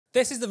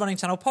This is the Running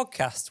Channel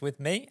podcast with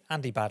me,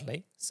 Andy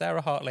Baddeley,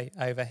 Sarah Hartley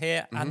over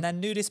here, and then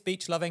nudist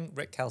beach-loving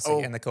Rick Kelsey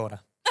in the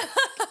corner.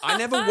 I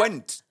never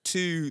went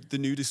to the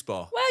nudist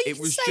bar. Well, you it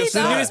was say just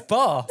that. The there. nudist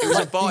bar. It was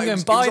a bar. You It can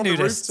was buy on the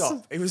nudists.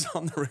 rooftop. It was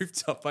on the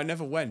rooftop. I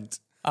never went.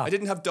 I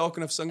didn't have dark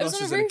enough It was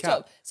sunglasses on a and a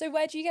rooftop. cap. So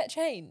where do you get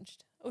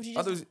changed? Or do you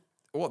just...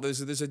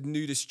 There's a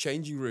nudist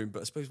changing room,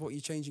 but I suppose what are you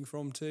changing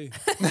from too?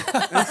 You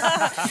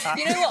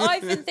know what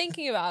I've been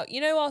thinking about? You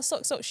know our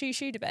sock, sock, shoe,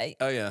 shoe debate?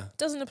 Oh yeah.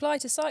 Doesn't apply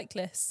to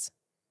cyclists.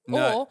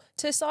 No. Or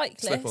to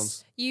cyclists,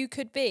 Slip-ons. you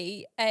could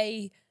be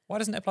a... Why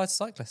doesn't it apply to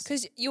cyclists?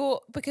 Because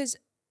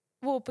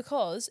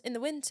in the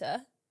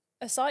winter,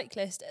 a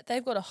cyclist,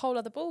 they've got a whole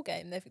other ball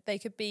game. They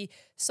could be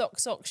sock,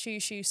 sock, shoe,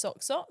 shoe,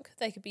 sock, sock.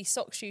 They could be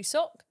sock, shoe,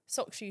 sock,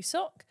 sock, shoe,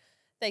 sock.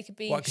 They could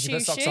be What, 'cause shoe, you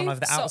put socks shoe, on over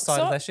the sock, outside of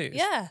sock. their shoes?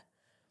 Yeah.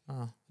 Oh,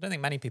 I don't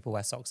think many people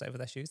wear socks over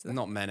their shoes, do they?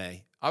 Not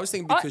many. I was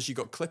thinking because you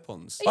got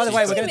clip-ons. Are By the you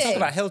way, we're going to kidding talk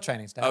me? about hill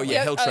training today. Oh aren't we?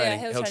 yeah, hill training.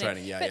 hill Hill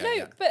training. Yeah,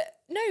 but yeah.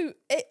 no,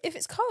 if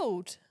it's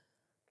cold,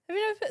 have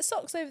you ever put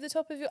socks over the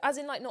top of your, as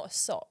in like not a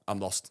sock, I'm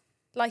lost.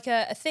 like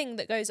a thing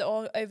that goes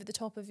over the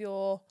top of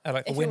your, Oh,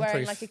 like a if you're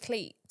wearing windproof- like a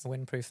cleat. A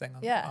windproof thing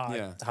on. Yeah. I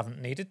Yeah.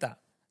 haven't needed that.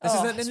 This Oh,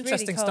 is it's an really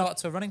interesting cold. start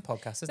to a running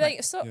podcast, isn't Like,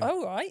 it? so,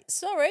 all right,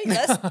 sorry,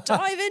 let's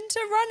dive into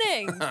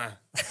running.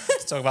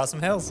 Let's talk about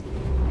some hills.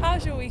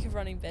 How's your week of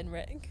running been,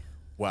 Rick?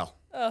 Well,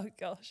 Oh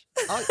gosh.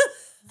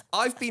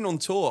 I've been on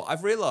tour.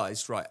 I've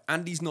realised, right,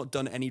 Andy's not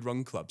done any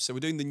run clubs. So we're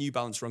doing the New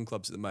Balance run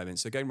clubs at the moment.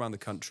 So going around the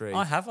country.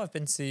 I have. I've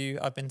been to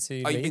Oh,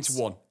 Leeds. you've been to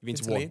one. You've been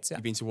to one. Leeds, yeah.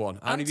 You've been to one.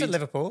 How And many to have you been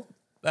Liverpool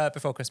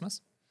before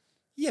Christmas.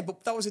 Yeah,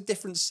 but that was a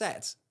different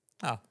set.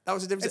 Oh, That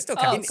was a different It set. still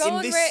counts. Go In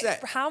on, this Rick.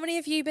 set, How many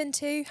have you been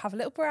to? Have a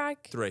little brag.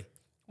 3.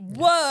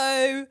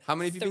 Whoa. How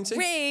many have you been to?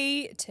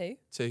 3, 2.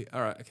 2.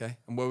 All right, okay.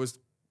 And where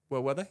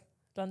were they?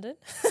 London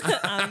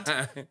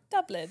and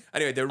Dublin.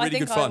 Anyway, they're I really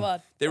think good I fun.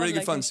 won. They're really One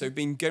good fun. location. So we've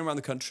been going around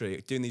the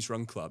country doing these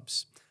run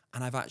clubs,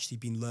 and I've actually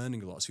been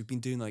learning a lot. So we've been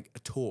doing like a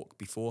talk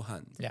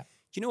beforehand. Yeah.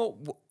 Do you know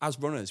what? As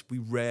runners, we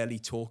rarely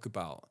talk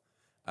about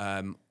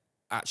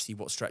actually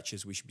what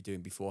stretches we should be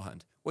doing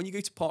beforehand. When you go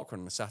to parkrun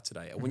on a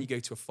Saturday, or when you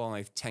go to a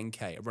 5,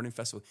 10K, a running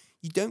festival,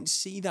 you don't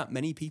see that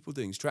many people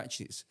doing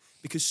stretches,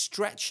 because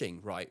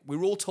stretching, right? We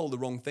were all told the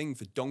wrong thing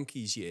for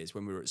donkey's years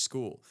when we were at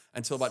school,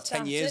 until about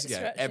 10 years Static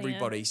ago, stretching,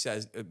 everybody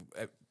says,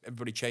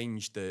 everybody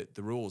changed the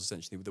rules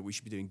essentially, that we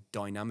should be doing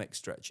dynamic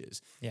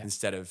stretches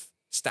instead of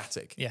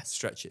static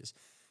stretches.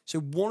 So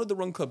one of the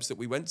run clubs that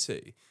we went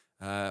to,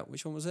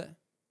 which one was it?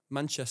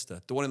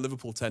 Manchester. The one in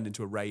Liverpool turned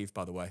into a rave,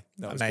 by the way.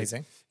 That was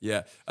amazing. good.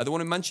 Yeah. The one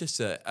in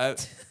Manchester.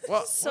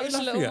 What Such are a you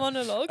little laughing at?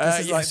 monologue.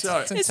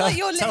 Sorry. It's Tell- like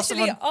you're tell literally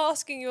someone-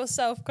 asking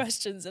yourself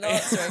questions and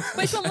answering.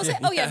 Which one was it?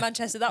 Oh yeah,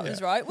 Manchester. That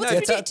was right. What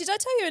did we do? Did I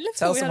tell you in Liverpool?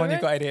 Tell we had someone a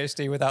you've got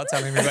ADHD without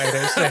telling me you've got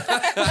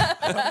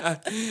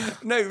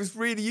ADHD. No, it was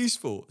really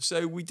useful.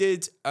 So we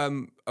did a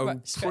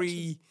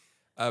stretches.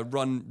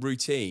 run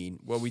routine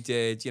where we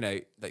did,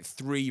 like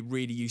 3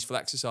 really useful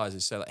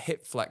exercises. So like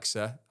hip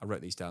flexor. I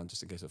wrote these down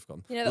just in case I've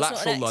forgotten. You know,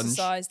 that's Lateral not an lunge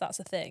exercise. That's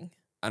a thing.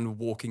 and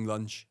walking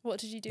lunge. What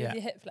did you do Yeah. with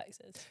your hip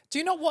flexors? Do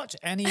you not watch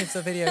any of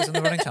the videos on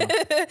the running channel?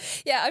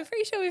 Yeah, I'm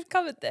pretty sure we've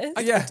covered this.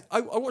 I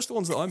watched the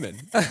ones that I'm in.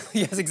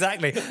 Yes,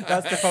 exactly.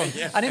 That's the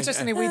problem. And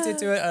interestingly, we did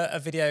do a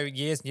video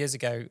years and years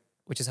ago,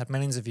 which has had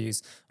millions of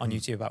views on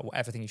YouTube about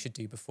everything you should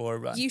do before a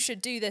run. You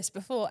should do this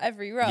before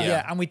every run.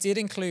 Yeah, and we did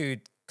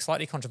include,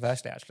 slightly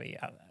controversially actually,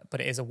 but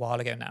it is a while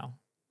ago now.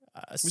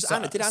 Did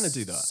Anna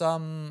do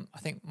that? I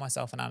think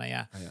myself and Anna,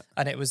 yeah. Oh, yeah.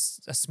 And it was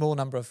a small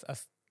number of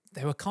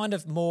they were kind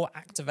of more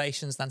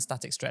activations than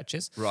static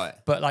stretches. Right.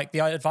 But like the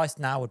advice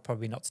now would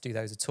probably not to do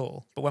those at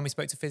all. But when we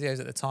spoke to physios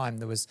at the time,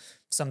 there was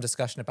some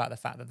discussion about the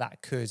fact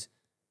that could...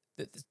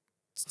 Hang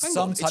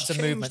some on, types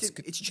of movements...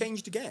 It's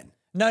changed again.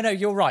 No,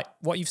 you're right.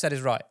 What you've said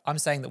is right. I'm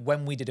saying that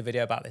when we did a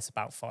video about this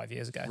about 5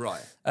 years ago,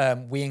 Right.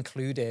 we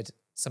included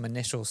some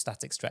initial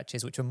static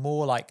stretches, which were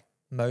more like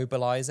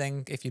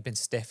mobilizing if you've been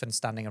stiff and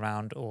standing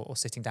around or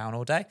sitting down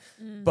all day.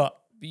 But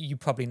you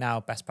probably now,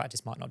 best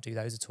practice, might not do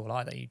those at all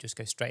either. You just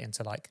go straight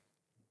into like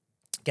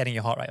getting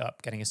your heart rate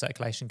up, getting your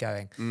circulation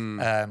going,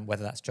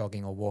 whether that's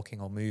jogging or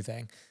walking or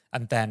moving,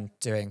 and then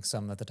doing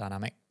some of the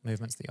dynamic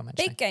movements that you're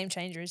mentioning. Big game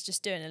changer is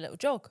just doing a little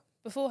jog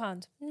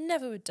beforehand.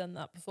 Never would have done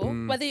that before.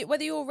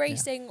 Whether you're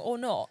racing or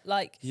not,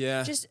 like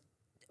just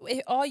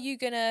are you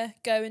gonna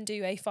go and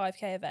do a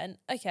 5K event?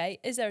 Okay,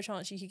 is there a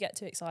chance you could get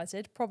too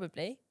excited?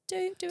 Probably.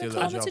 Do a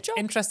kilometre jog.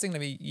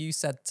 Interestingly, you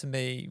said to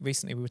me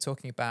recently, we were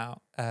talking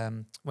about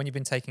when you've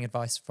been taking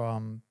advice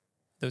from,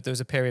 there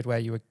was a period where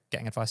you were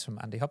getting advice from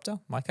Andy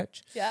Hobdell, my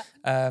coach. Yeah.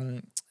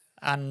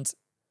 And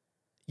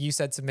you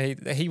said to me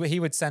that he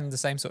would send the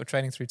same sort of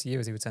training through to you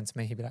as he would send to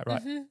me. He'd be like,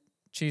 right,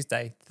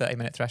 Tuesday,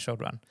 30-minute threshold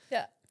run.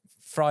 Yeah.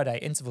 Friday,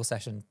 interval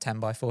session, 10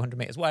 by 400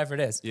 meters, whatever it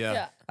is.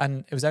 Yeah.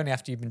 And it was only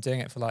after you've been doing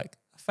it for like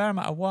a fair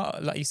amount of while,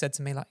 like you said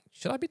to me, like,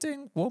 should I be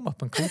doing warm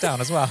up and cool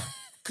down as well?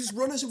 Because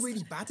runners are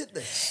really bad at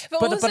this.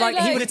 But also, like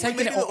he would have taken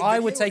it, made a or little I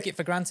would video. take it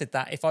for granted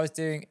that if I was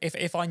doing,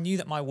 if I knew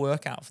that my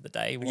workout for the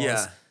day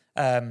was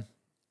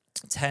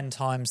 10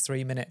 times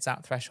 3 minutes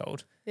at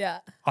threshold, Yeah.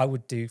 I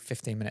would do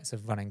 15 minutes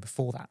of running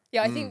before that.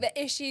 Yeah, I think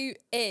the issue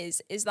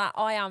is that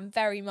I am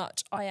very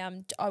much, I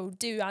will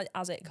do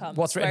as it comes.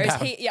 What's written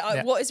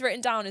down. What is written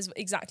down is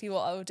exactly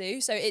what I will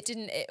do. So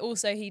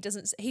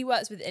he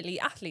works with elite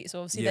athletes,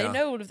 so obviously they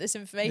know all of this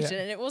information.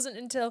 And it wasn't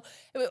until,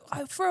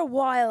 for a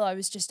while, I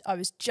was just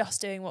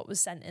doing what was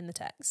sent in the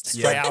text.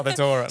 Straight out of the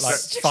door at like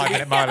 5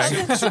 minute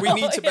miling. So we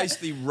need to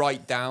basically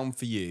write down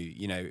for you,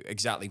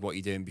 exactly what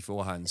you're doing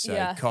beforehand. So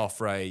calf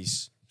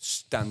raise,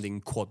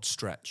 standing quad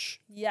stretch.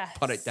 Yes.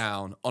 Put it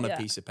down on a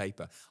piece of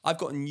paper. I've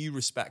got a new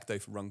respect though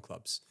for run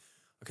clubs,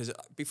 because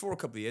before a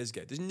couple of years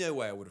ago, there's no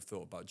way I would have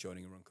thought about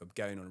joining a run club,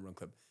 going on a run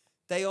club.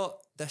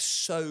 They're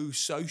so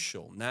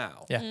social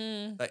now. Yeah.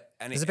 Mm.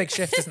 There's a big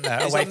shift, isn't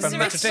there, away from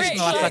the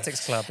traditional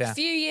athletics club. Yeah. A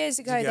few years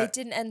ago, they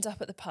didn't end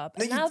up at the pub,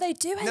 and now they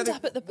do end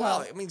up at the pub.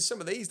 Well, I mean,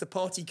 some of the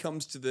party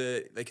comes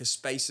to a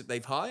space that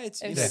they've hired.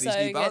 These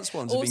so New Balance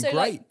ones have been also,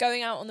 great. like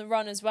going out on the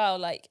run as well.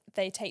 Like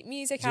they take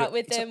music out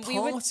with them. We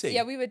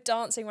were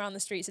dancing around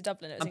the streets of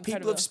Dublin. It was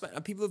incredible.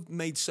 People have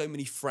made so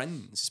many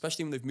friends,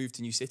 especially when they've moved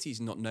to new cities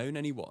and not known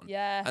anyone.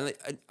 Yeah.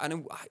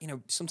 And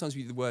sometimes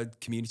the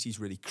word community is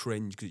really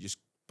cringe because it just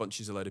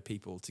bunches a load of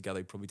people together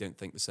who probably don't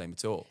think the same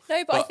at all.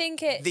 No, but I think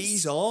they're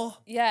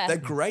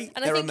great.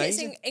 And they're I think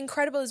amazing. It's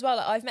incredible as well.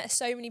 Like, I've met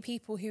so many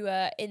people who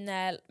are in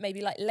their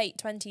maybe like late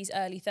 20s,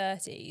 early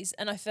 30s,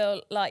 and I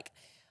feel like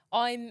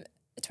I'm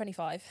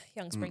 25,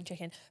 young spring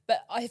chicken,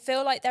 but I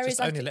feel like there is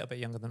only a little bit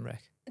younger than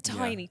Rick.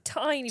 Tiny bit.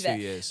 2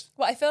 years.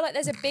 Well, I feel like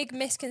there's a big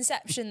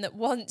misconception that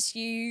once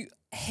you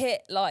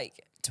hit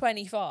like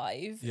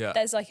 25,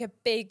 there's like a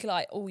big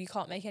you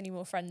can't make any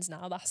more friends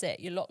now, that's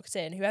it, you're locked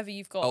in, whoever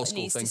you've got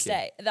needs to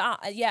stay.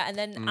 And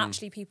then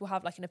actually people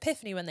have like an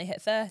epiphany when they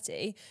hit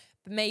 30,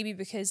 but maybe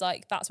because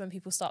like that's when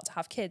people start to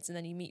have kids, and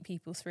then you meet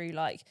people through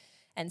like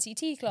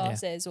NCT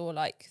classes or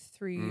like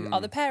through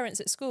other parents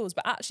at schools.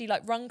 But actually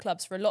like run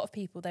clubs, for a lot of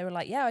people, they were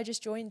like, I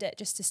just joined it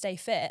just to stay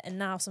fit, and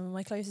now some of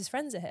my closest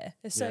friends are here.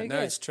 It's so good.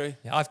 No, it's true.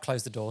 Yeah, I've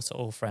closed the door to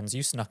all friends.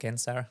 You snuck in,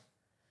 Sarah.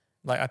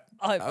 Like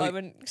I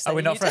wouldn't say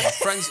we're not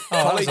friends.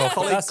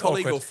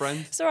 Colleague or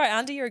friend. It's all right,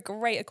 Andy, you're a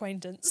great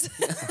acquaintance.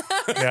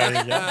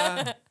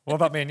 Yeah. What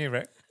about me and you,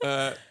 Rick?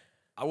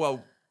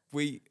 Well,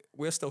 we're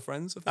still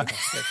friends, I think.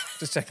 Okay,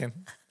 just checking.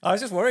 I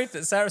was just worried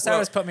that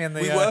Sarah's put me in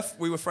the...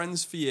 We were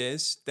friends for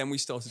years, then we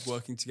started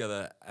working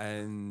together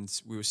and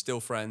we were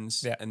still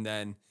friends, and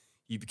then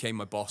you became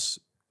my boss.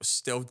 We're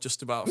still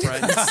just about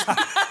friends.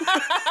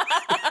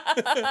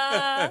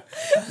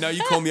 Now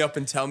you call me up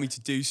and tell me to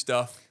do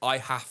stuff, I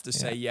have to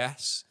say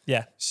yes.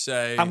 Yeah. So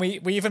and we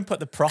even put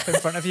the prop in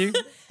front of you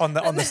on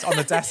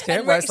the desk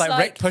here, where it's like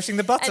Rick pushing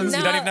the buttons.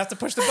 You don't even have to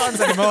push the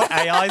buttons anymore.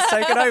 AI's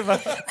taken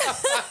over.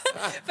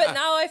 But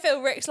now I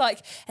feel Rick's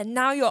like, and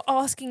now you're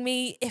asking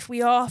me if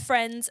we are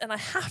friends, and I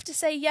have to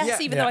say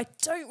yes, even though I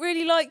don't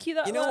really like you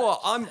that much. You know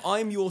what?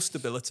 I'm your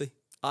stability.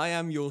 I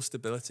am your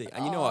stability.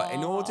 And you know what?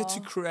 In order to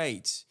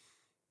create...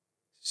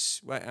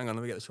 Wait, hang on,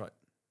 let me get this right.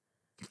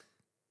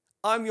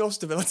 I'm your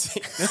stability.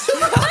 Let me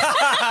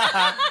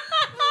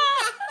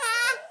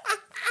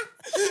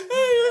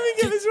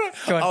get this right.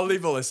 I'll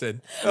leave all this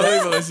in.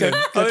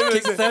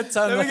 Third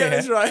time. Let me get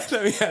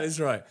this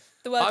right.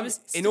 The word was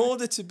in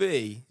order to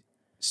be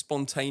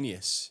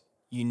spontaneous,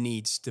 you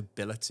need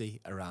stability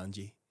around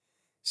you.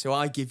 So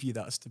I give you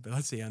that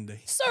stability,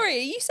 Andy. Sorry, are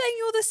you saying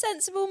you're the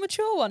sensible,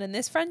 mature one in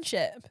this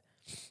friendship?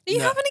 Are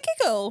you having a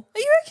giggle? Are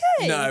you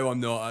okay? No,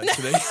 I'm not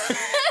actually.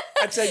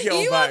 I take it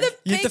all back.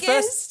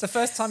 The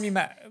first time you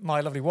met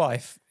my lovely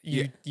wife,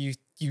 you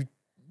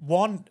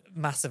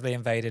massively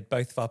invaded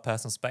both of our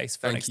personal space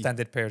for an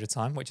extended period of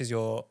time, which is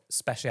your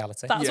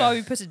speciality. That's why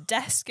we put a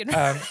desk in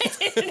front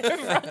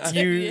of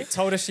you. You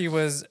told us she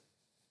was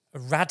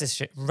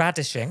radishing.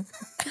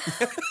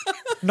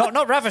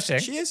 not ravishing.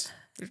 She is.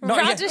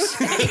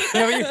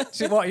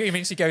 Radishing. What you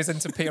mean? She goes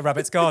into Peter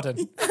Rabbit's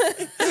garden.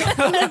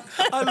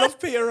 I love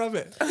Peter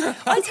Rabbit.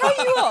 I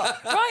tell you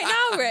what,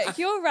 right now, Rick,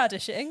 you're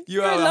radishing.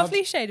 You're a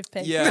lovely shade of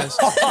pink. Yes.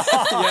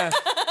 Yeah.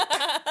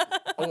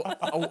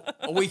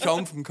 A week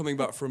on from coming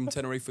back from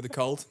Tenerife with a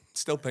cold,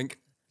 still pink.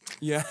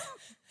 Yeah.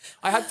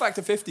 I had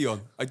Factor 50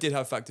 on. I did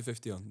have Factor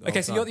 50 on.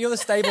 Okay, so you're the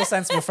stable,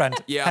 sensible friend.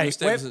 Yeah, I'm the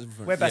stable, sensible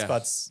friend. We're best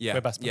buds. Yeah.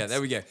 We're best buds. Yeah,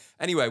 there we go.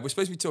 Anyway, we're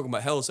supposed to be talking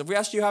about hills. Have we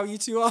asked you how you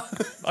two are?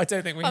 I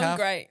don't think we have. I'm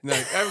great. No,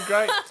 I'm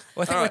great.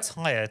 Well, I think we're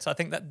tired. I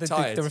think that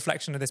the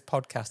reflection of this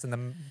podcast and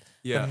the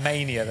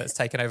mania that's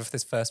taken over for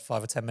this first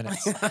 5 or 10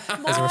 minutes is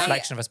a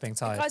reflection of us being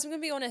tired. Guys, I'm going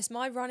to be honest,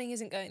 my running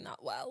isn't going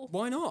that well.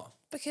 Why not?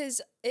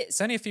 Because it's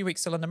only a few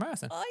weeks till London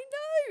Marathon. I know.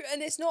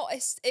 And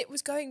it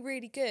was going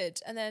really good.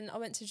 And then I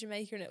went to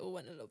Jamaica and it all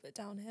went a little bit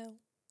downhill.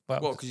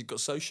 What, because you got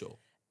social?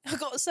 I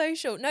got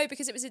social. No,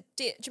 because it was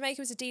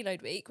Jamaica was a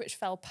deload week, which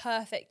fell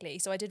perfectly.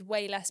 So I did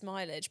way less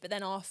mileage. But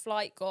then our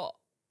flight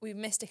we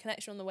missed a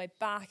connection on the way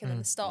back, and then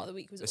the start of the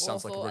week was awful.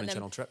 Sounds like a running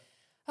channel trip.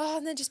 Oh,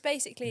 and then just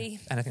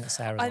basically anything that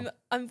Sarah's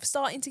I'm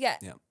starting to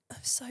get I'm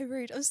so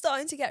rude. I'm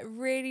starting to get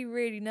really,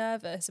 really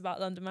nervous about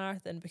London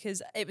Marathon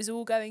because it was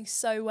all going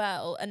so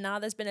well, and now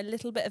there's been a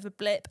little bit of a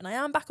blip, and I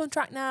am back on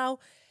track now.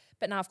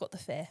 but now I've got the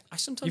fear. I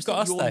sometimes You've got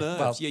us, your though. nerves.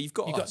 Well, Yeah, you've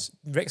got us.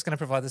 Rick's going to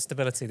provide the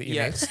stability that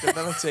you need.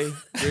 Stability,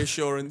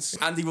 reassurance.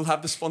 Andy will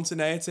have the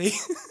spontaneity.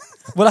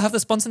 Will I have the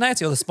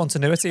spontaneity or the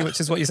spontaneity, which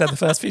is what you said the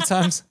first few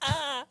times?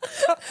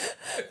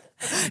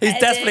 He's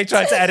desperately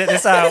trying to edit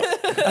this out,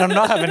 and I'm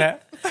not having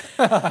it.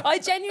 I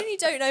genuinely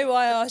don't know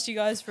why I asked you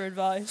guys for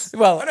advice.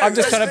 Well, I'm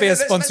just trying to be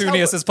as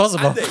spontaneous as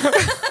possible.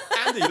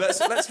 Andy,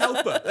 let's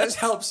help her. Let's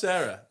help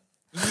Sarah.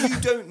 You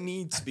don't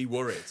need to be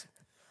worried.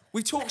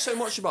 We talked so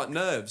much about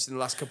nerves in the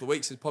last couple of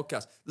weeks of the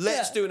podcast.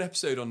 Let's do an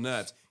episode on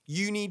nerves.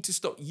 You need to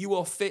stop. You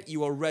are fit.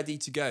 You are ready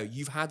to go.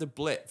 You've had a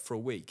blip for a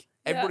week.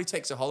 Everybody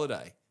takes a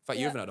holiday. In fact,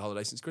 you haven't had a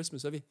holiday since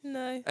Christmas, have you?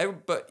 No.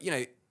 But,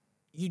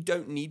 you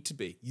don't need to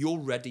be. You're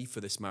ready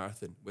for this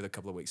marathon with a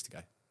couple of weeks to go.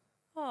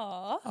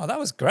 Aww. Oh, that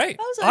was great.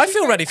 was I actually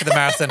feel great. ready for the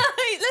marathon.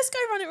 Let's go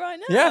run it right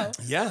now. Yeah.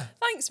 Yeah.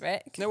 Thanks,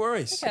 Rick. No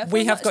worries. Okay, I We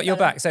feel have much got your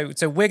better. back.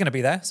 So we're going to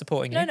be there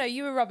supporting you. No,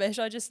 you were rubbish.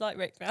 I just like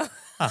Rick now.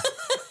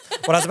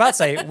 What I was about to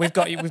say, we've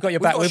got your We've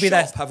back. got We'll a be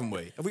there. shop, haven't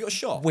we? Have we got a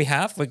shop? We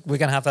have. We're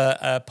going to have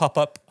a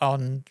pop-up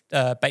on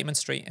Bateman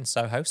Street in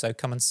Soho. So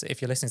come and see,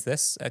 if you're listening to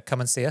this, come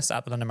and see us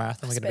at the London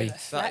Marathon. It's We're a going bit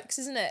to of be... a flex,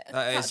 isn't it?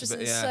 that is a Catch us bit,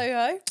 in yeah.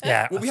 Soho.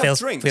 Yeah, Will we feels,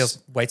 have drinks? feels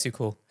way too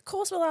cool. Of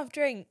course we'll have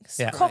drinks.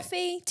 Yeah.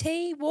 Coffee,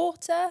 tea,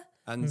 water.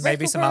 And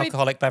Maybe will some probably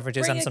alcoholic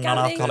beverages bring and a some Gabby.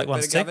 non-alcoholic Bit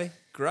ones of too. Gabby.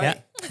 Great. Yeah.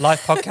 Live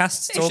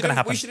podcasts. It's all going to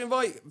happen. We should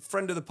invite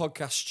friend of the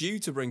podcast, Stu,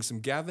 to bring some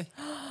Gabby.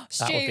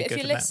 Stu, would be if good, you're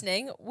wouldn't it?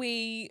 listening,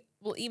 we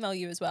will email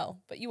you as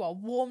well. But you are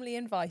warmly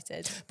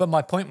invited. But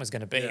my point was going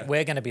to be,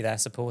 we're going to be there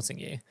supporting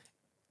you.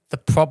 The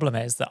problem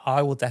is that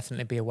I will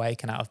definitely be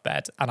awake and out of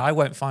bed, and I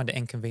won't find it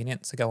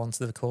inconvenient to go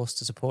onto the course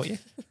to support you.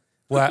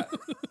 Where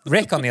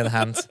Rick, on the other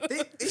hand,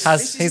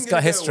 he's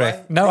got history.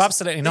 No,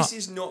 absolutely not. This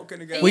is not going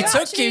to go We We away.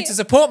 took actually- you to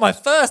support my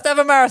first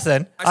ever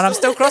marathon, and I'm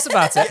still cross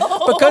about it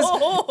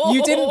because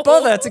you didn't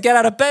bother to get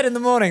out of bed in the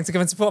morning to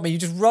come and support me. You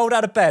just rolled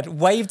out of bed,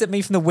 waved at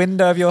me from the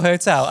window of your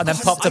hotel, and then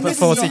popped up at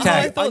 40k. I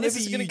I thought this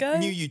never was gonna go.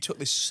 knew you took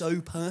this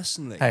so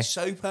personally. Hey.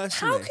 So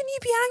personally. How can you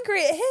be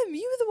angry at him?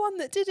 You were the one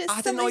that did it. I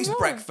had a nice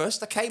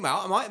breakfast. I came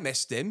out. I might have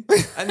missed him,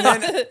 and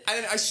then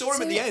I saw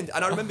him at the end.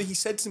 And I remember he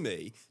said to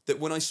me that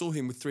when I saw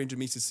him with 300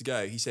 meters to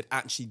go, he said,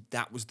 "Actually,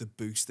 that was the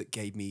boost that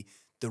gave me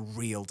the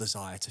real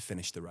desire to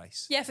finish the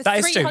race." Yeah, for That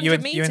is true. 300 You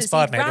meters,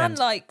 inspired he me at the ran end.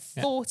 like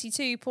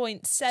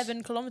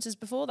 42.7 kilometers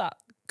before that.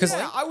 Because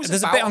Yeah, I was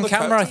there's a about bit on on the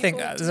camera, I curve. think,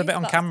 there's a bit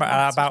on That's camera at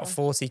massive about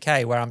one.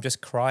 40k where I'm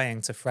just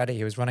crying to Freddie,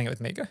 who was running it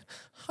with me. Go, I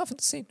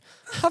haven't seen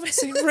Rick.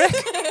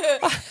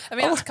 I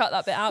mean, I have to cut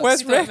that bit out.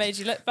 Where's 'cause we might have Rick? made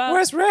you look bad.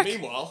 Where's Rick?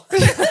 Meanwhile, Yeah,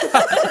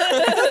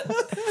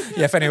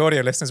 if any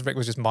audio listeners, Rick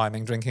was just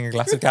miming drinking a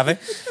glass of Gabby.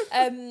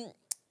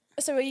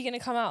 So are you going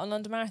to come out on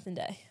London Marathon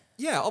Day?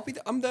 yeah,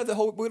 I'm there the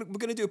whole. We're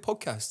going to do a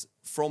podcast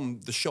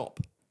from the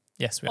shop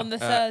Yes, we are. On the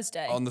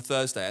Thursday? on the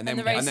Thursday, and and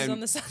then the race and is then on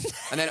the Sunday?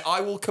 and then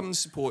I will come and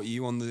support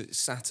you on the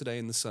Saturday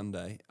and the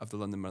Sunday of the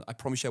London Marathon. I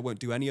promise you, I won't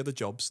do any other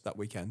jobs that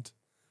weekend.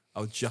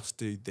 I'll just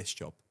do this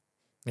job.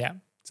 Yeah.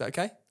 Is that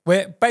okay?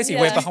 We're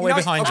basically Yeah. we're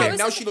behind Okay, you.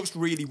 now she looks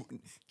really That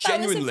was a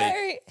genuinely.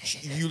 very-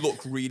 You look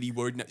really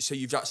worried. now. So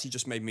you've actually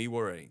just made me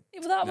worry.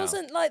 Well, that No.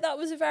 wasn't like, that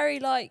was a very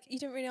like, you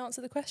didn't really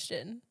answer the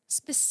question.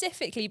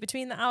 Specifically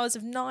between the hours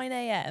of 9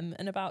 a.m.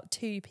 and about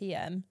 2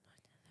 p.m.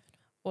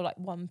 or like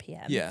 1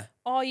 p.m. Yeah.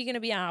 Are you going to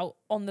be out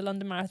on the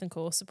London Marathon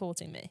course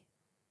supporting me?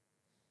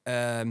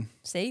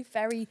 See,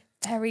 very,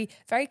 very,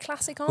 very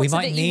classic answer. We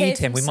might that you need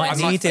hear him. from We might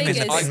certain need him in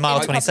figures mile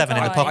in 27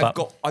 in the public eye.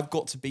 pop-up. I've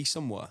got to be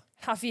somewhere.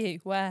 Have you?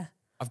 Where?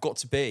 I've got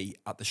to be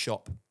at the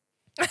shop.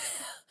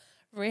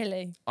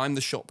 Really? I'm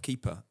the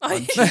shopkeeper.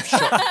 I'm chief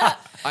shop.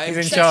 I am He's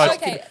in chief charge.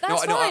 shopkeeper. Okay,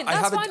 that's fine. I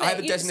have that's fine, I have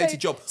a mate.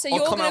 designated job. So I'll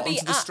you're come gonna out be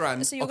onto the at-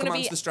 strand. so you're I'll come gonna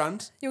out be- onto the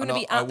strand. You're and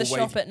going to be I at the will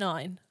shop wave- at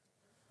 9.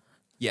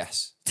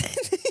 Yes.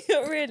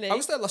 Really? I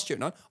was there last year at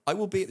 9. I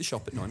will be at the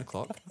shop at 9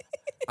 o'clock.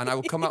 And I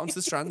will come out onto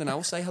the strand and I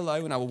will say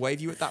hello and I will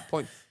wave you at that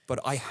point. But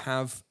I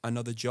have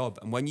another job.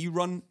 And when you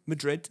run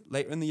Madrid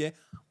later in the year,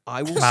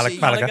 I will see...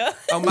 Malaga.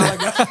 Oh,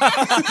 Malaga.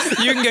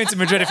 You can go to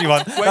Madrid if you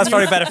want. That's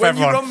probably better for when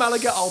everyone. you run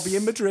Malaga, I'll be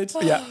in Madrid.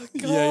 Yeah.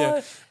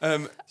 Yeah.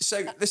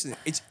 So listen,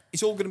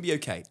 it's all going to be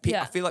okay.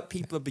 Yeah. I feel like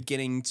people are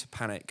beginning to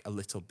panic a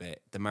little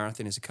bit. The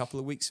marathon is a couple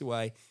of weeks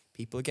away.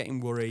 People are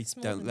getting worried.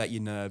 Don't let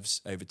your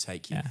nerves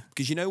overtake you. Yeah.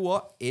 Because you know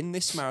what? In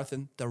this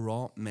marathon, there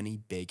aren't many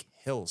big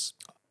hills.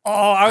 Oh,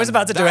 I was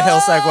about to do a hill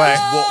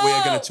segue. What we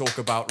are going to talk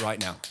about right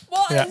now.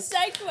 What Yeah. a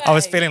segue. I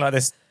was feeling like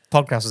this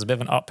podcast was a bit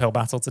of an uphill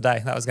battle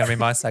today. That was going to be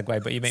my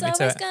segue, but you beat me So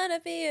to it's it. going to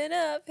be an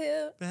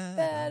uphill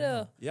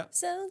battle. Yeah.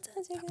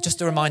 Sometimes you're gonna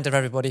Just a reminder,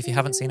 everybody, if you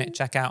haven't seen it,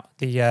 check out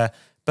the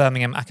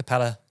Birmingham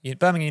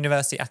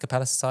University A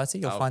Cappella Society.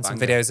 You'll Oh, find some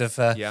banger. videos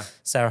of Yeah.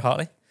 Sarah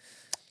Hartley.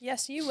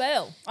 Yes, you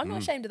will. I'm Mm.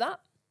 not ashamed of that.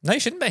 No, you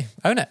shouldn't be.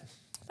 Own it.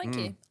 Thank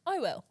you. I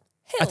will.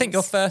 I think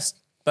your Hills first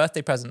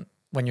birthday present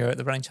when you were at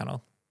the Running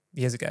Channel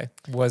years ago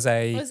was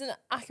a was an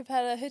a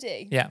cappella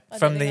hoodie. yeah I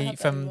from don't think I the have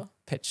that from anymore.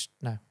 Pitch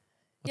what's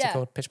Yeah. it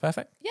called, Pitch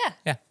Perfect. Yeah.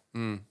 Yeah,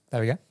 there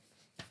we go.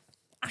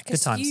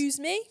 Good times. Excuse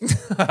me.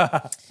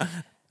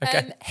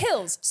 Okay.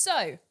 Hills.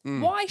 So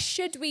why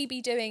should we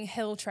be doing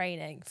hill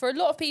training? For a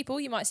lot of people,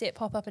 you might see it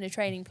pop up in a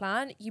training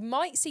plan. You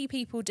might see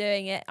people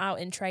doing it out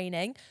in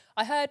training.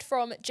 I heard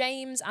from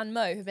James and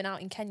Mo, who've been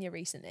out in Kenya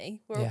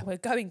recently. We're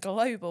going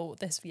global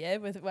this year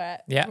with where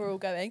we're all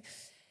going.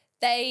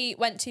 They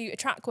went to a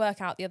track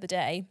workout the other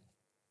day,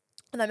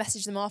 and I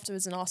messaged them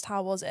afterwards and asked,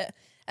 how was it?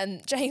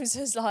 And James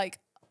was like,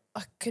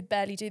 I could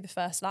barely do the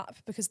first lap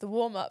because the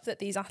warm-up that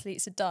these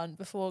athletes had done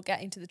before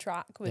getting to the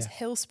track was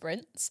hill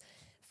sprints,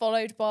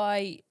 followed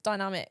by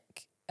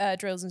dynamic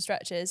drills and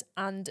stretches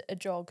and a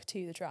jog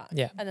to the track.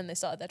 Yeah. And then they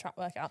started their track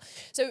workout.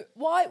 So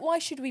why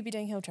should we be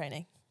doing hill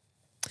training?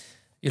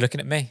 You're looking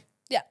at me.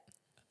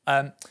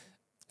 Yeah.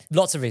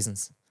 Lots of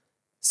reasons.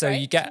 So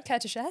Great. you get... Care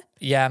to share?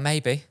 Yeah,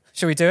 maybe.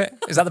 Should we do it?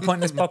 Is that the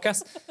point of this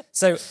podcast?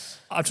 So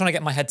I'm trying to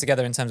get my head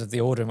together in terms of the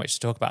order in which to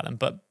talk about them,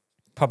 but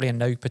probably in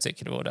no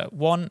particular order.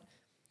 One,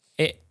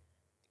 it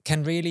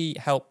can really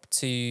help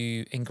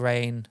to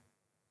ingrain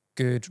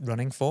good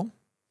running form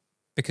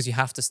because you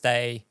have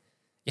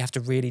to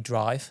really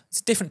drive.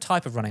 It's a different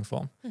type of running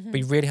form, but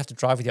you really have to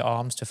drive with your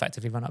arms to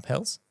effectively run up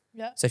hills.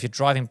 Yeah. So if you're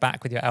driving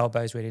back with your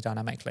elbows really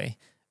dynamically,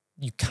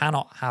 you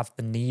cannot have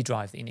the knee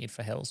drive that you need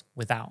for hills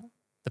without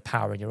the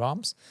power in your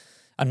arms.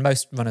 And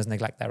most runners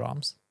neglect their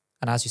arms.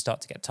 And as you start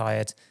to get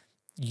tired,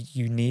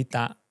 you need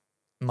that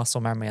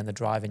muscle memory and the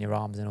drive in your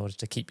arms in order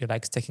to keep your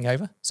legs ticking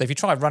over. So if you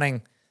try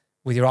running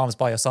with your arms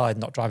by your side,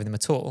 not driving them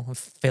at all, and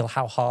feel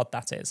how hard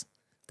that is,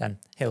 then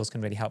hills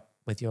can really help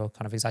with your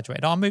kind of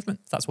exaggerated arm movement.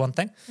 That's one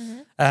thing.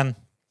 They're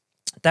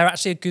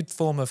actually a good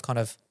form of kind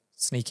of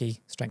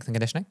sneaky strength and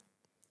conditioning.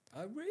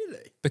 Oh,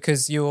 really?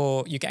 Because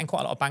you're getting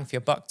quite a lot of bang for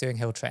your buck doing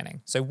hill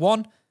training. So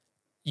one,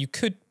 you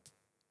could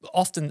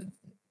often,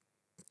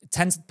 it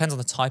depends on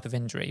the type of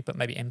injury, but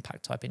maybe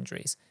impact type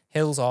injuries.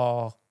 Hills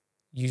are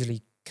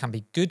usually can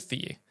be good for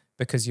you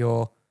because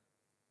the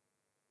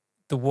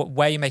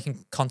way you're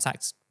making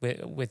contact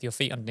with your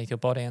feet underneath your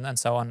body and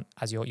so on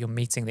as you're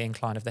meeting the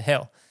incline of the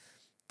hill,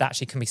 that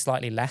actually can be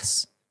slightly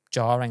less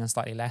jarring and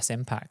slightly less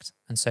impact.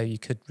 And so you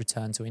could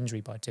return to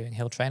injury by doing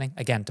hill training.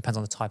 Again, depends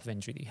on the type of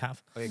injury that you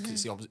have. Oh, yeah, because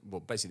it's the opposite,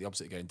 basically the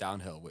opposite of going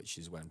downhill, which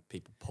is when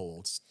people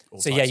pull.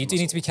 So yeah, you do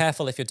need to be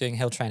careful if you're doing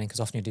hill training because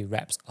often you do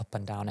reps up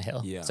and down a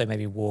hill. Yeah. So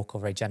maybe walk or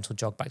very gentle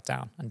jog back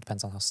down, and it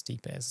depends on how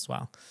steep it is as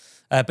well.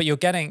 But you're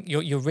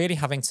really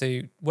having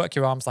to work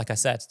your arms, like I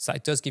said. So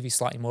it does give you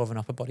slightly more of an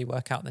upper body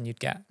workout than you'd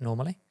get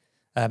normally.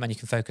 And you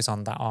can focus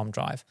on that arm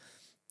drive.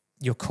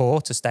 Your core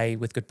to stay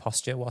with good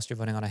posture whilst you're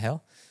running on a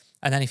hill.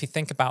 And then if you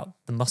think about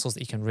the muscles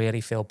that you can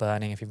really feel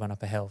burning if you run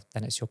up a hill,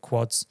 then it's your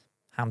quads,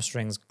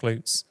 hamstrings,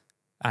 glutes,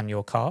 and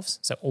your calves.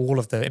 So all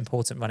of the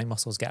important running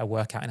muscles get a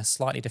workout in a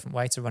slightly different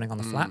way to running on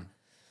the flat.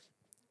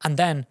 And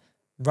then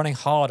running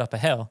hard up a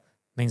hill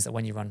means that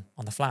when you run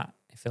on the flat,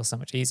 it feels so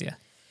much easier.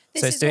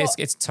 So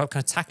it's kind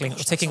of tackling,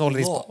 ticking all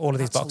of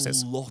these boxes.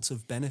 That's a lot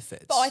of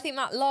benefits. But I think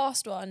that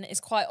last one is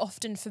quite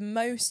often for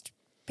most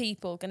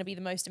people going to be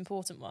the most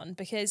important one,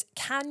 because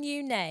can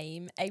you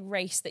name a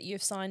race that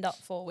you've signed up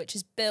for which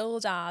is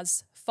billed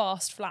as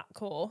fast flat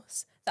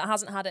course that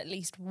hasn't had at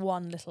least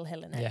one little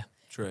hill in it? Yeah,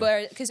 true.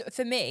 Because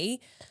for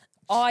me,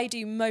 I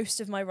do most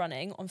of my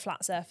running on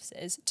flat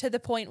surfaces to the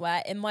point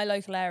where in my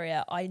local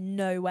area, I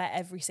know where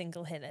every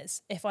single hill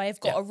is. If I have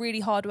got a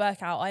really hard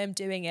workout, I am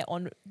doing it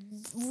on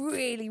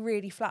really,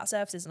 really flat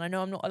surfaces, and I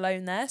know I'm not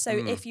alone there. So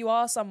if you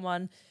are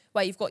someone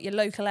where you've got your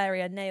local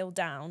area nailed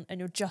down and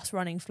you're just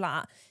running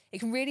flat, it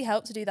can really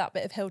help to do that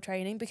bit of hill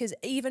training, because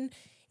even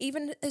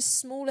as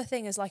small a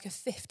thing as like a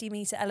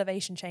 50-meter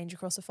elevation change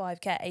across a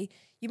 5K,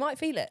 you might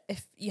feel it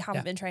if you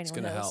haven't been training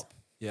on hills. It's going to help.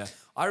 Yeah.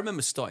 I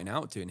remember starting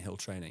out doing hill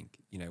training,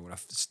 when I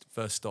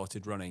first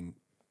started running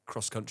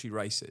cross-country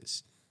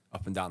races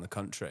up and down the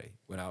country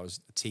when I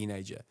was a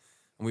teenager.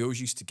 And we always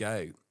used to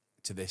go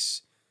to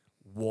this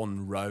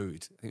one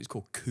road. I think it was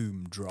called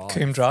Coombe Drive.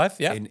 Coombe Drive,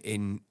 yeah.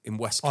 In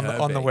West Kirby.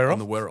 On the Wirral. On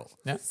the Wirral.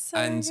 Yeah.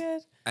 So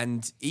good.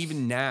 And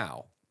even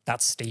now,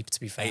 that's steep, to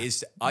be fair. it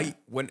is.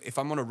 If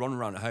I'm on a run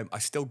around at home, I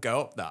still go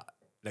up that.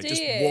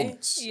 Just you?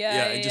 once.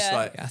 Yeah, just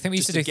like, I think we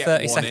used to do get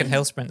 30-second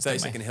hill sprints.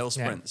 30-second hill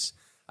sprints.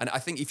 And I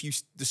think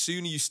the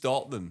sooner you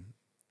start them,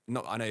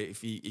 I know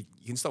if you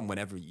can start them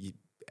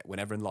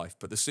whenever in life,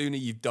 but the sooner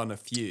you've done a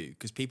few,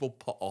 because people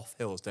put off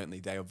hills, don't they?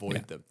 They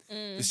avoid them.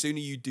 The sooner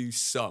you do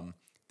some,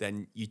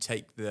 then you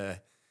take the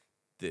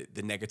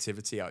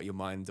negativity out of your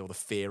mind, or the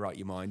fear out of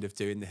your mind of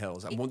doing the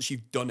hills. And once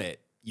you've done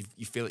it,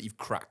 you feel that you've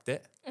cracked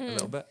it a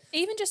little bit.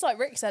 Even just like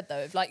Rick said,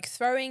 though, of like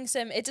throwing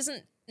some, it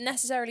doesn't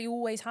necessarily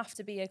always have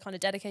to be a kind of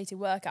dedicated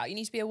workout. You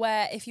need to be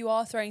aware if you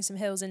are throwing some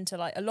hills into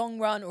like a long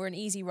run or an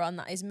easy run,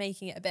 that is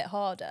making it a bit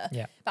harder.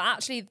 Yeah. But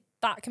actually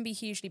that can be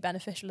hugely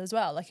beneficial as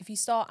well. Like if you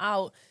start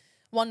out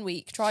one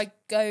week, try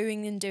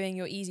going and doing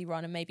your easy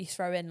run and maybe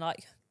throw in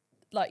like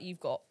you've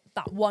got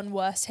that one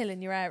worst hill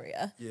in your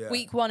area. Yeah.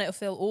 Week one, it'll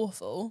feel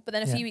awful, but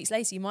then a few weeks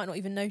later, you might not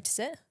even notice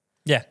it.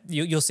 Yeah,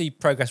 you'll see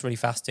progress really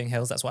fast doing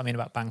hills. That's what I mean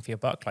about bang for your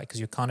buck, like,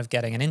 because you're kind of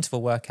getting an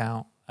interval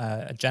workout,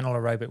 a general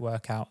aerobic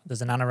workout.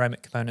 There's an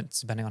anaerobic component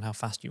depending on how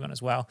fast you run as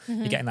well.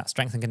 You're getting that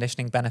strength and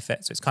conditioning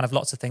benefit. So it's kind of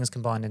lots of things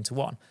combined into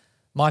one.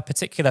 My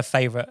particular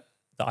favourite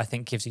that I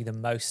think gives you the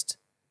most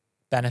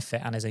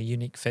benefit and is a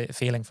unique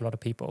feeling for a lot of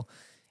people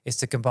is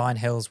to combine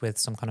hills with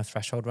some kind of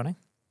threshold running.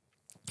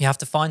 You have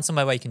to find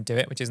somewhere where you can do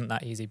it, which isn't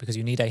that easy because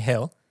you need a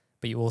hill,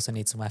 but you also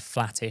need somewhere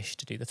flattish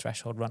to do the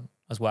threshold run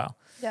as well.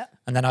 Yeah.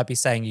 And then I'd be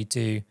saying you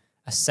do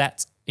a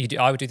set.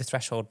 I would do the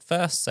threshold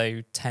first,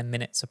 so 10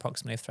 minutes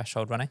approximately of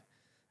threshold running.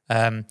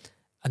 And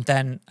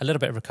then a little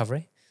bit of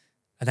recovery.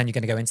 And then you're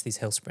going to go into these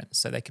hill sprints.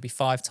 So they could be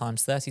 5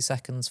 times 30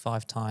 seconds,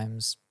 5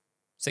 times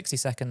 60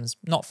 seconds,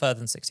 not further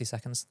than 60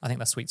 seconds. I think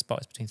that sweet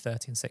spot is between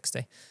 30 and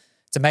 60.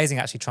 It's amazing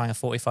actually trying a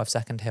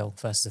 45-second hill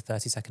versus a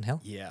 30-second hill.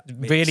 Yeah.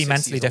 Really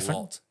mentally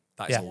different.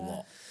 That is a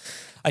lot.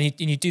 And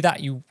you do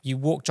that, you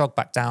walk, jog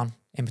back down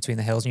in between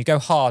the hills and you go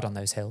hard on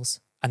those hills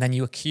and then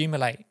you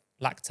accumulate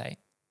lactate.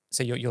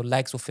 So your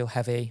legs will feel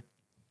heavy.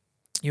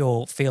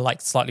 You'll feel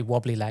like slightly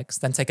wobbly legs,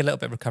 then take a little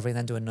bit of recovery and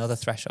then do another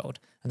threshold.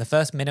 And the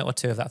first minute or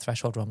two of that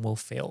threshold run will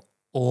feel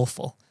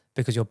awful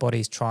because your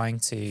body's trying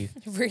to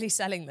really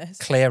selling this. It's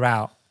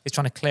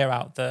trying to clear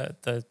out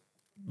the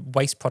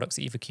waste products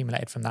that you've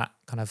accumulated from that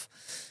kind of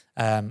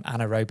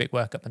anaerobic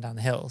work up and down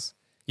the hills.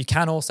 You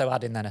can also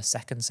add in then a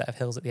second set of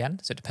hills at the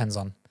end. So it depends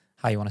on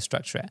how you want to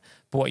structure it.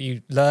 But what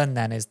you learn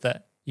then is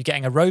that you're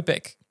getting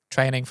aerobic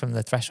training from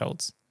the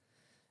thresholds.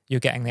 You're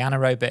getting the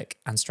anaerobic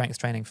and strength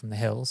training from the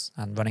hills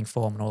and running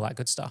form and all that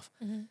good stuff.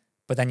 Mm-hmm.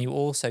 But then you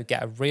also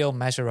get a real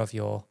measure of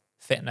your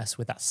fitness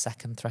with that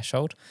second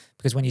threshold.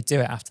 Because when you do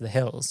it after the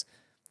hills,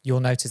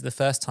 you'll notice the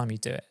first time you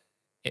do it,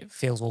 it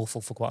feels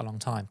awful for quite a long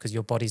time because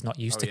your body's not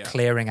used to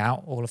clearing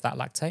out all of that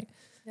lactate.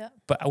 Yeah.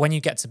 But when you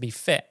get to be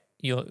fit,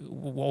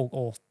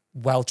 or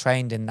well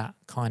trained in that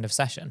kind of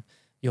session,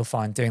 you'll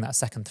find doing that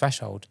second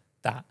threshold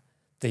that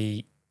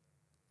it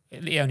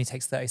only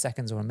takes 30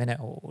 seconds or a minute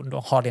or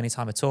hardly any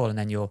time at all. And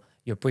then your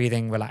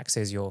breathing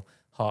relaxes, your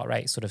heart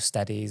rate sort of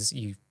steadies.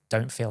 You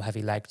don't feel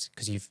heavy legged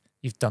because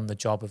you've done the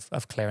job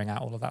of clearing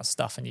out all of that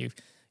stuff and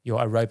you're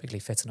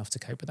aerobically fit enough to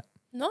cope with it.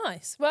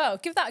 Nice. Well,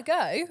 give that a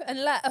go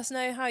and let us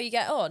know how you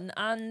get on.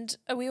 And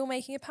are we all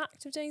making a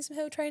pact of doing some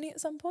hill training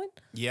at some point?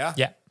 Yeah.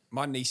 Yeah.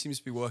 My knee seems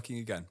to be working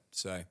again.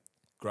 So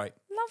great.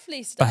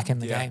 Lovely stuff. Back in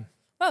the game.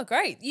 Well,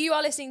 great. You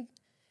are listening.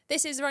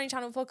 This is the Running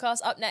Channel podcast.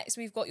 Up next,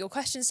 we've got your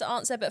questions to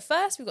answer. But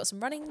first, we've got some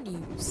running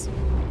news.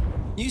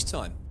 News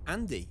time.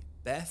 Andy,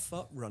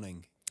 barefoot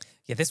running.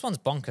 Yeah, this one's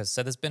bonkers.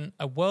 So there's been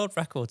a world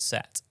record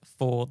set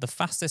for the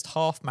fastest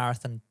half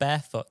marathon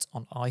barefoot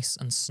on ice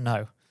and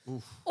snow.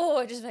 Oof. Oh,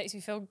 it just makes me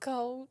feel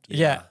cold.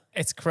 Yeah,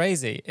 it's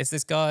crazy. It's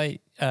this guy,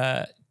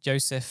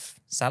 Josef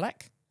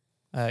Salek,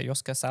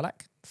 Joska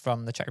Salek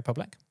from the Czech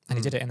Republic. And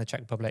he did it in the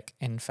Czech Republic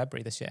in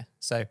February this year.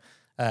 So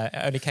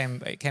it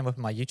came up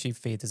in my YouTube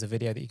feed. There's a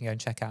video that you can go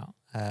and check out.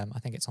 I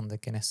think it's on the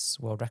Guinness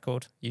World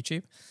Record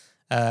YouTube.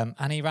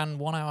 And he ran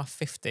 1 hour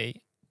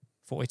 50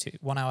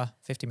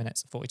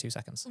 minutes, 42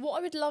 seconds. What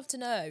I would love to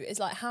know is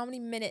like how many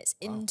minutes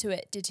into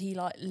it did he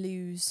like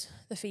lose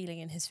the feeling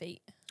in his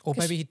feet? Or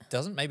maybe he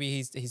doesn't. Maybe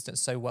he's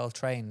so well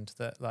trained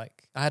that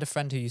like I had a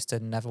friend who used to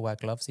never wear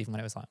gloves even when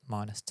it was like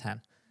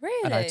 -10.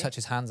 Really? And I'd touch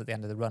his hands at the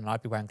end of the run and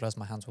I'd be wearing gloves,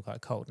 my hands were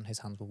quite cold and his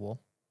hands were warm.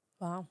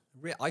 Wow.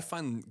 I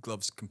find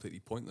gloves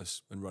completely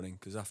pointless when running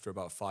because after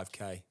about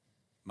 5K,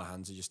 my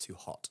hands are just too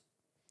hot.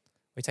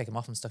 We take them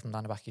off and stuff them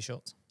down the back of your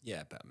shorts.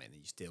 Yeah, but I mean, you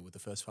just deal with the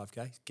first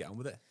 5K, get on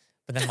with it.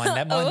 But then mine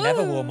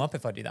never warm up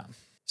if I do that.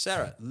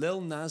 Sarah,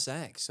 Lil Nas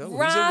X. Oh,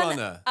 Ran he's a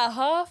runner. A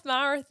half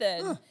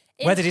marathon. Huh.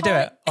 Where did he do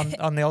it?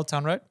 On the Old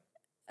Town Road?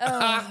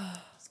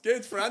 It's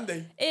good for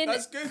Andy.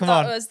 That's good.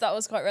 That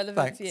was quite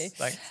relevant for you.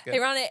 Thanks. Good. He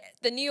ran it,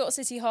 the New York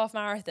City half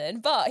marathon,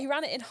 but he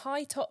ran it in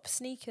high top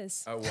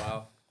sneakers. Oh,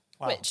 wow.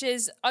 Which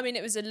is, I mean,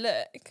 it was a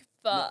look,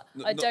 but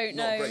I don't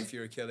know. Not great for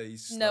your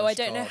Achilles. No, I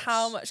don't know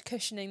how much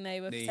cushioning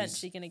they were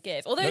potentially going to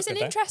give. Although it's an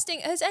interesting,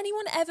 has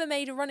anyone ever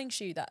made a running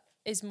shoe that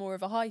is more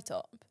of a high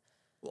top?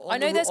 Well, I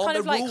know there's kind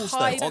of like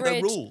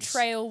hybrid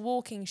trail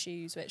walking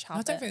shoes which have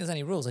I don't think there's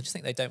any rules. I just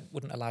think they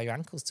wouldn't allow your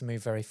ankles to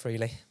move very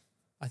freely.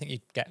 I think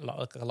you'd get a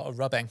lot of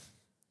rubbing.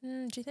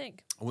 Do you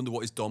think? I wonder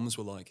what his DOMs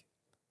were like.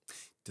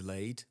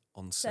 Delayed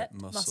onset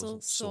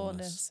muscle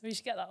soreness. We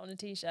should get that on a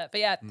t-shirt.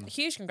 But yeah,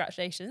 huge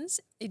congratulations.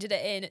 He did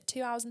it in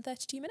 2 hours and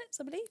 32 minutes,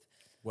 I believe.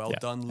 Well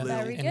done, Lil.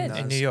 Very good.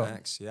 In New York.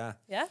 X, yeah.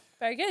 Yeah,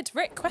 very good.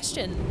 Rick,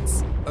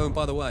 questions? Oh, and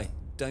by the way,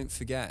 don't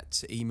forget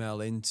to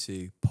email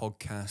into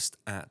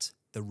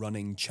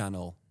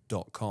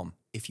podcast@therunningchannel.com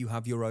if you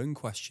have your own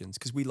questions,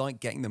 because we like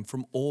getting them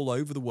from all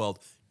over the world,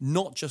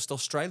 not just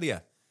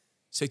Australia.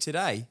 So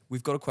today,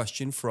 we've got a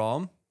question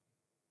from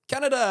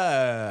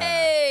Canada.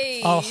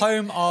 Hey! Oh,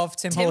 home of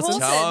Tim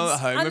Hortons.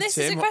 And this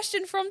is a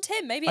question from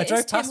Tim. Maybe it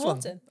is Tim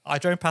Horton. I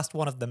drove past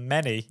one of the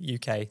many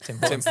UK Tim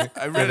Hortons.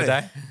 Oh, really?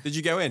 Did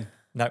you go in?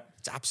 No.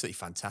 It's absolutely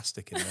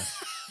fantastic in there.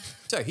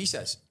 So he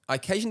says, I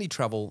occasionally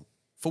travel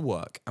for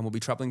work and will be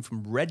traveling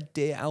from Red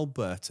Deer,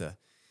 Alberta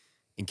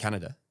in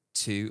Canada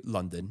to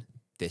London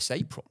this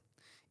April.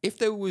 If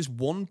there was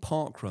one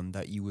park run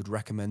that you would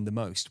recommend the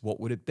most, what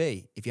would it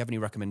be? If you have any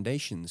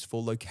recommendations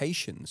for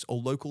locations or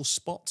local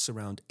spots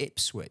around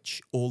Ipswich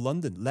or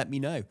London, let me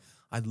know.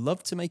 I'd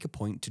love to make a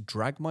point to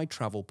drag my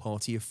travel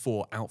party of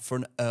 4 out for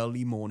an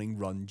early morning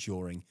run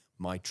during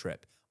my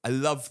trip. I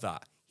love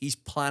that. He's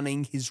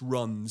planning his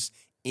runs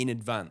in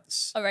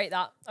advance. I rate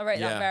that. I rate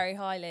that very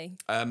highly.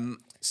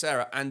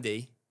 Sarah,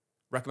 Andy,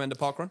 recommend a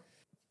parkrun?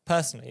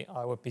 Personally,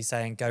 I would be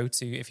saying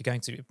if you're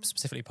going to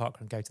specifically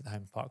parkrun, go to the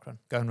home parkrun.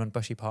 Go and run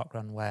Bushy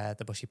Parkrun where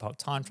the Bushy Park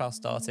time trial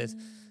started.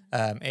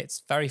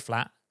 It's very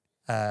flat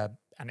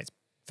and it's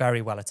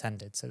very well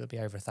attended. So there'll be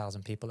over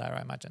 1,000 people there,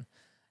 I imagine.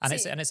 And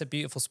it's a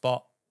beautiful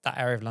spot. That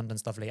area of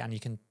London's lovely. And you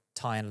can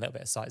tie in a little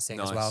bit of sightseeing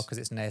as well because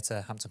it's near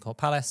to Hampton Court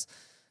Palace.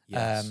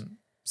 Yes.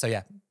 So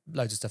yeah,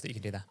 loads of stuff that you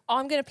can do there.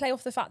 I'm going to play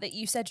off the fact that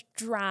you said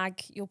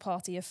drag your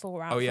party of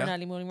 4 out for an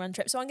early morning run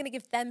trip. So I'm going to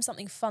give them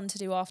something fun to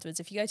do afterwards.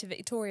 If you go to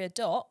Victoria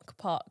Dock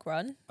Park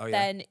Run,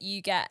 then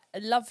you get a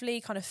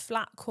lovely kind of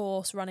flat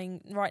course running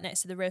right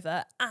next to the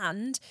river,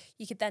 and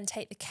you could then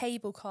take the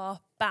cable car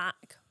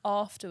back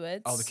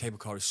afterwards. Oh, the cable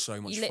car is so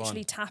much fun. You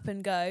literally tap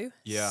and go.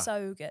 Yeah.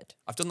 So good.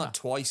 I've done that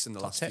twice in the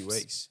last few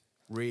weeks.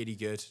 Really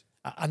good.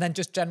 And then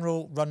just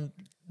general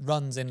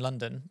runs in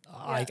London.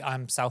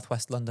 I'm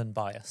Southwest London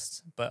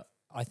biased, but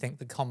I think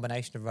the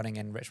combination of running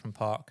in Richmond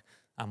Park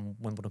and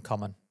Wimbledon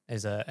Common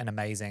is an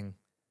amazing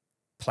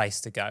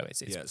place to go.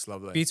 It's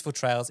lovely. Beautiful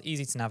trails,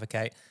 easy to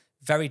navigate,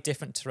 very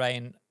different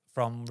terrain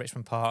from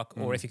Richmond Park,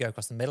 or if you go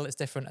across the middle, it's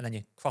different, and then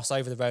you cross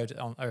over the road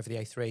over the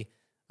A3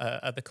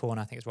 at the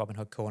corner, I think it's Robin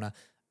Hood Corner,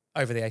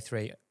 over the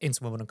A3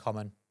 into Wimbledon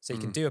Common. So you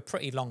can do a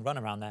pretty long run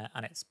around there,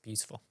 and it's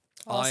beautiful.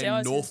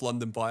 I'm North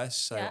London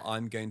biased, so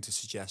I'm going to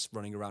suggest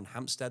running around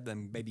Hampstead,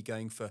 then maybe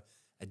going for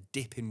a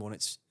dip in one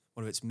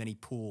of its many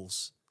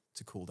pools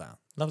to cool down.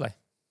 Lovely.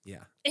 Yeah.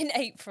 In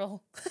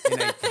April. In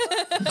April.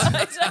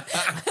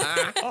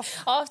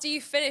 After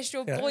you finished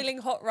your boiling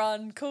hot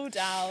run, cool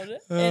down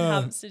in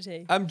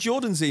Hampstead.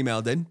 Jordan's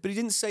emailed in, but he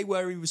didn't say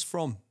where he was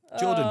from.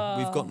 Jordan,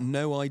 we've got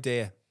no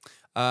idea.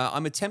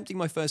 I'm attempting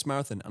my first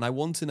marathon, and I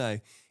want to know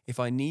if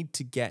I need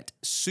to get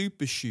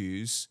super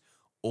shoes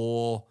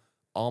or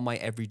are my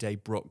everyday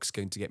Brooks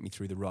going to get me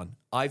through the run?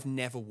 I've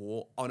never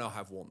wore... Oh, no, I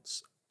have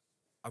once.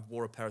 I've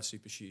wore a pair of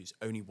super shoes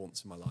only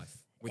once in my life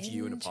with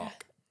you in a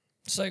park.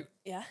 So...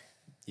 Yeah.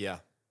 Yeah.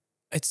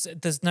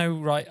 There's no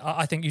right...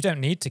 I think you don't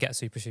need to get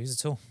super shoes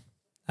at all.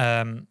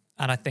 And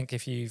I think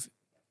if you've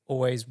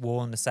always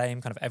worn the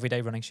same kind of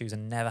everyday running shoes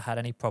and never had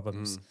any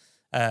problems,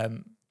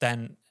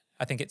 then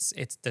I think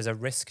there's a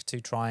risk to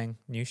trying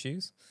new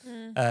shoes.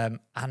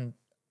 And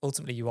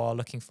ultimately you are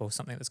looking for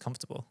something that's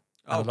comfortable.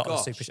 And a lot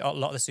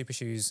of the super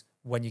shoes,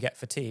 when you get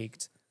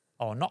fatigued,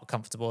 are not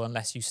comfortable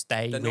unless you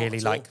stay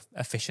really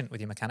efficient with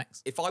your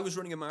mechanics. If I was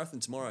running a marathon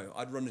tomorrow,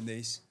 I'd run in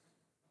these.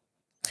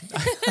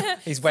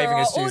 He's waving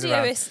his shoes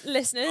around.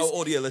 Listeners. Oh,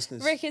 audio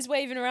listeners. Rick is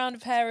waving around a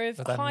pair of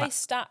high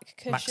stack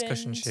cushions. Max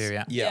cushion shoe,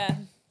 yeah.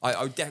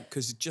 I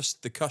because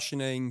just the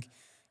cushioning,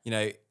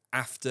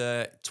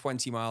 after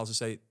 20 miles or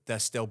so, they're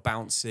still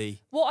bouncy.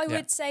 What I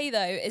would say though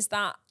is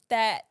that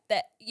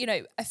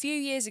a few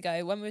years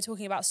ago when we were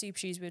talking about super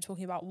shoes, we were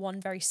talking about one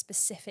very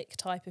specific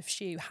type of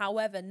shoe.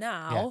 However,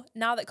 now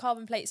that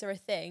carbon plates are a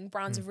thing,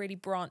 brands have really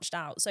branched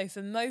out. So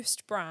for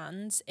most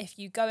brands, if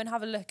you go and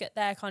have a look at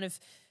their kind of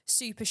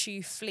super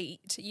shoe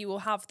fleet, you will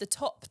have the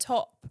top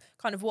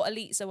kind of what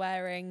elites are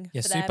wearing.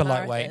 Yeah, for their super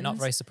marathons. Lightweight, not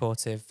very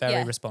supportive,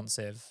 very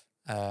responsive.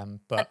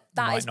 But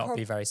might not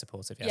be very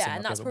supportive.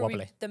 And that's probably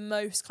wobbly. The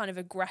most kind of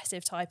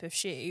aggressive type of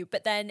shoe.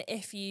 But then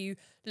if you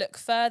look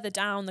further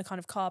down the kind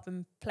of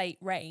carbon plate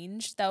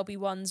range, there'll be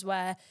ones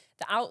where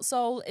the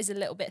outsole is a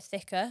little bit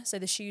thicker, so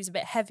the shoe's a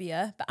bit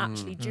heavier, but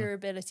actually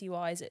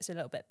durability-wise, it's a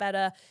little bit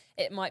better.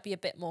 It might be a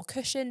bit more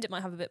cushioned, it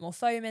might have a bit more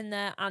foam in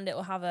there, and it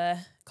will have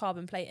a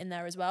carbon plate in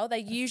there as well. They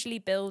usually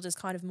build as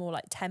kind of more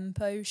like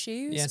tempo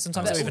shoes. Yeah,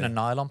 sometimes there's even a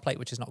nylon plate,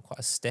 which is not quite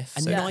as stiff.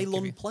 A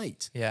nylon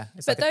plate? Yeah.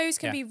 But those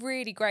can be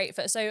really great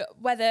for, so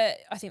whether,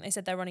 I think they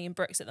said they're running in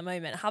Brooks at the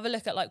moment, have a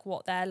look at like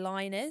what their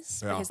line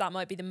is, because that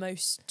might be the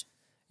most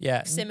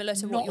similar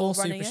to what you're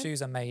running in. Not all super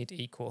shoes are made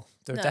equal.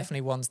 There are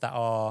definitely ones that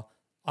are,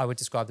 I would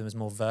describe them as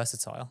more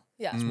versatile.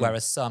 Yeah.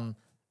 Whereas some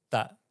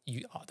that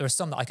there are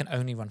some that I can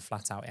only run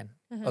flat out in.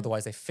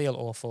 Otherwise they feel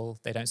awful,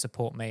 they don't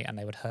support me, and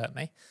they would hurt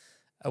me.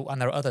 And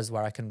there are others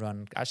where I can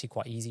run actually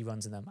quite easy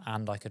runs in them,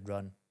 and I could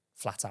run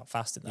flat out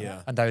fast in them.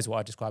 Yeah. And those are what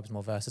I describe as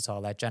more versatile.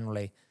 They're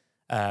generally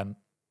a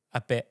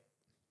bit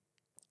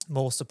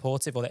more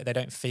supportive, or they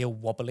don't feel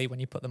wobbly when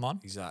you put them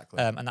on.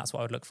 Exactly. And that's what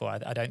I would look for.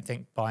 I don't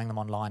think buying them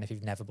online if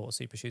you've never bought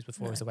super shoes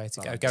before is the way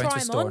to go. Go into a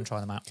store and try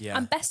them out. Yeah.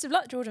 And best of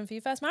luck, Jordan, for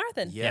your first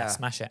marathon. Yeah,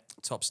 smash it.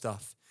 Top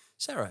stuff.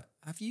 Sarah,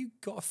 have you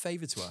got a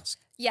favour to ask?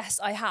 Yes,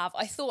 I have.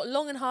 I thought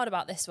long and hard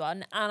about this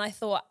one, and I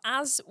thought,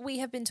 as we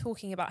have been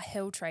talking about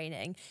hill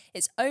training,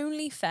 it's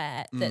only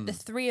fair that the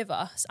three of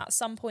us at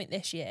some point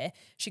this year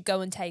should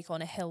go and take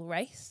on a hill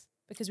race,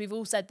 because we've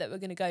all said that we're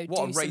going to go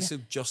a race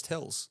of just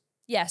hills?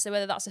 Yeah, so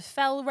whether that's a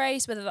fell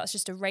race, whether that's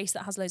just a race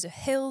that has loads of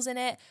hills in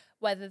it,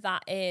 whether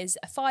that is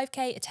a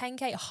 5K, a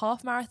 10K, a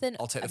half marathon,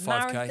 I'll take a the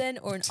 5K. marathon,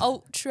 or an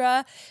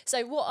ultra.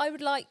 So what I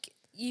would like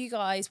you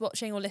guys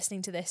watching or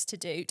listening to this to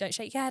do, don't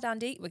shake your head,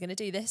 Andy, we're going to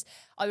do this.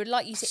 I would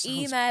like you to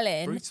email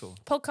in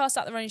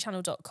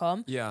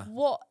podcast@therunningchannel.com. Yeah.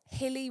 What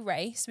hilly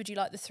race would you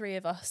like the three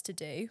of us to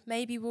do?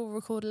 Maybe we'll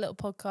record a little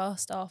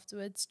podcast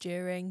afterwards,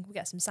 we'll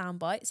get some sound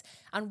bites,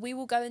 and we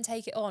will go and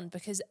take it on,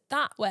 because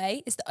that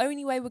way is the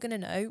only way we're going to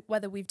know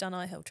whether we've done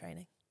our hill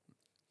training.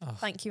 Oh.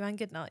 Thank you and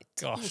good night.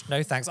 Gosh,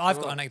 no thanks. I've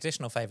got an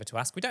additional favour to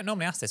ask. We don't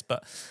normally ask this,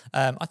 but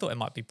I thought it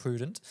might be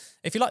prudent.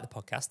 If you like the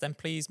podcast, then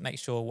please make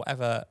sure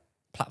whatever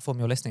platform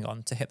you're listening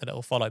on to hit the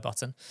little follow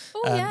button.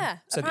 Oh yeah,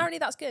 so apparently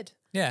that's good.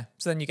 Yeah,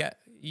 so then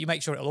you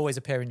make sure it'll always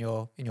appear in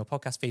your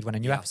podcast feed when a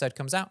new episode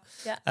comes out.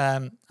 Yeah,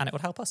 and it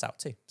would help us out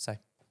too. So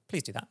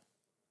please do that.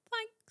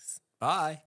 Thanks. Bye.